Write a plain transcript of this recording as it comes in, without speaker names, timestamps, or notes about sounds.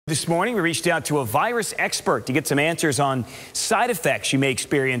This morning, we reached out to a virus expert to get some answers on side effects you may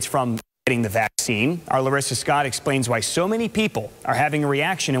experience from getting the vaccine. Our Larissa Scott explains why so many people are having a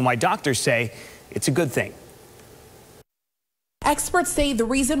reaction and why doctors say it's a good thing. Experts say the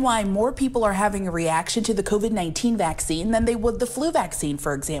reason why more people are having a reaction to the COVID-19 vaccine than they would the flu vaccine,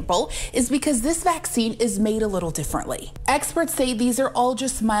 for example, is because this vaccine is made a little differently. Experts say these are all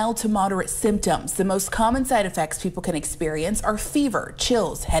just mild to moderate symptoms. The most common side effects people can experience are fever,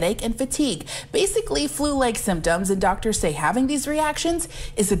 chills, headache, and fatigue. Basically flu-like symptoms, and doctors say having these reactions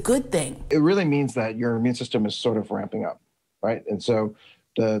is a good thing. It really means that your immune system is sort of ramping up, right? And so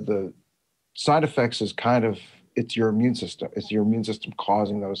the side effects is kind of, it's your immune system. It's your immune system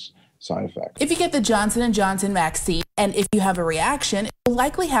causing those side effects. If you get the Johnson & Johnson vaccine, and if you have a reaction, it will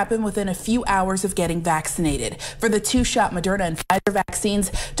likely happen within a few hours of getting vaccinated. For the two-shot Moderna and Pfizer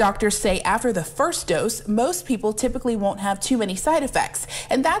vaccines, doctors say after the first dose, most people typically won't have too many side effects.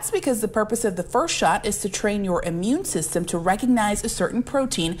 And that's because the purpose of the first shot is to train your immune system to recognize a certain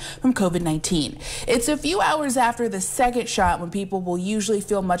protein from COVID-19. It's a few hours after the second shot when people will usually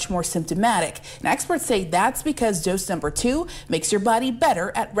feel much more symptomatic. And experts say that's because dose number 2 makes your body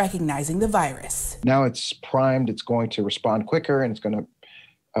better at recognizing the virus. Now it's primed, it's going to respond quicker, and it's going to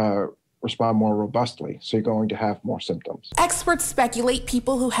respond more robustly, so you're going to have more symptoms. Experts speculate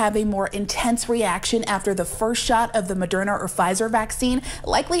people who have a more intense reaction after the first shot of the Moderna or Pfizer vaccine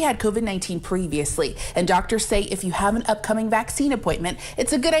likely had COVID-19 previously. And doctors say if you have an upcoming vaccine appointment,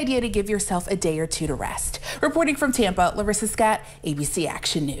 it's a good idea to give yourself a day or two to rest. Reporting from Tampa, Larissa Scott, ABC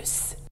Action News.